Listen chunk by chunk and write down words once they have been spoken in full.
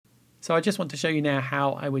So I just want to show you now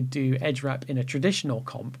how I would do edge wrap in a traditional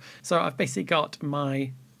comp. So I've basically got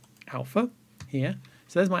my alpha here.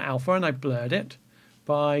 So there's my alpha, and I blurred it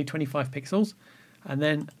by 25 pixels. And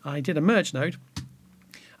then I did a merge node,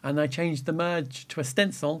 and I changed the merge to a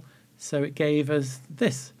stencil, so it gave us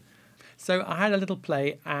this. So I had a little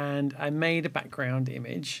play, and I made a background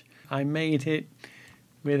image. I made it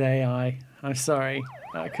with AI. I'm sorry,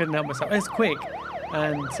 I couldn't help myself. It's quick,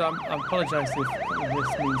 and so I apologise if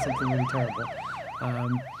this means something really terrible.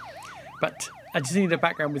 But I just need a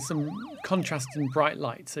background with some contrast and bright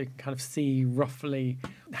light, so you can kind of see roughly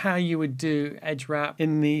how you would do edge wrap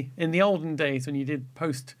in the olden days when you did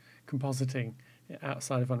post compositing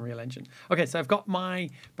outside of Unreal Engine. Okay, so I've got my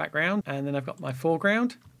background, and then I've got my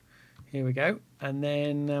foreground. Here we go, and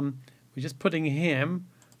then we're just putting him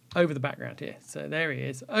over the background here. So there he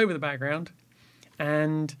is, over the background,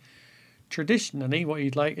 and traditionally what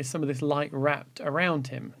you'd like is some of this light wrapped around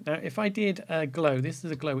him. Now if I did a glow, this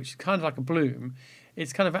is a glow which is kind of like a bloom,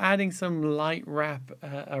 it's kind of adding some light wrap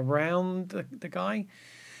around the guy,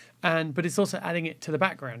 but it's also adding it to the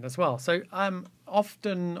background as well. So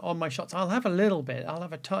often on my shots I'll have a little bit, I'll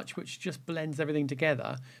have a touch which just blends everything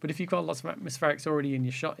together, but if you've got lots of atmospherics already in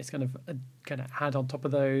your shot, it's kind of add on top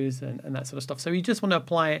of those and that sort of stuff. So you just want to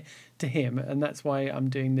apply it to him, and that's why I'm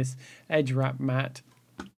doing this edge wrap matte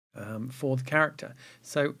for the character.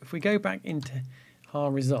 So if we go back into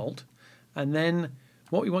our result, and then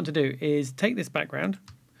what we want to do is take this background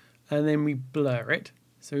and then we blur it.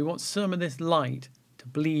 So we want some of this light to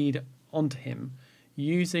bleed onto him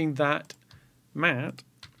using that matte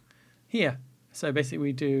here. So basically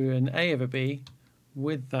we do an A over B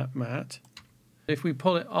with that matte. If we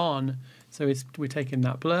pull it on, so we're taking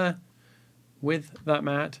that blur with that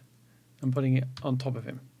matte and putting it on top of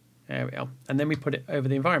him. There we are. And then we put it over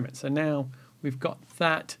the environment. So now we've got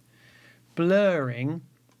that blurring.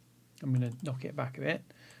 I'm going to knock it back a bit.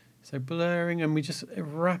 So blurring, and we're just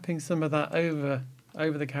wrapping some of that over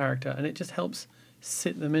the character, and it just helps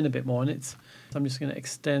sit them in a bit more. And I'm just going to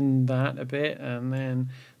extend that a bit and then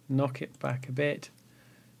knock it back a bit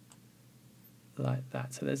like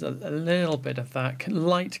that. So there's a little bit of that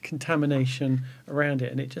light contamination around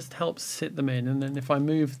it, and it just helps sit them in. And then if I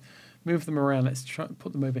move them around, let's try and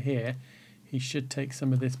put them over here. He should take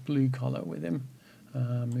some of this blue color with him.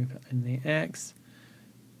 Move it in the X.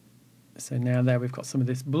 So now there we've got some of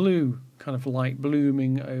this blue kind of light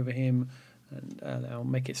blooming over him, and I'll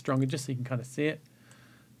make it stronger just so you can kind of see it.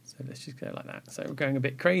 So let's just go like that. So we're going a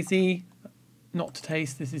bit crazy, not to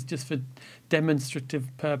taste. This is just for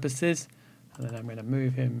demonstrative purposes. And then I'm going to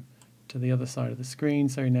move him to the other side of the screen.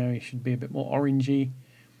 So now he should be a bit more orangey.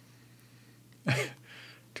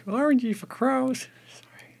 Too orangey for crows.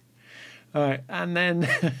 Sorry. All right, and then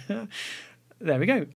there we go.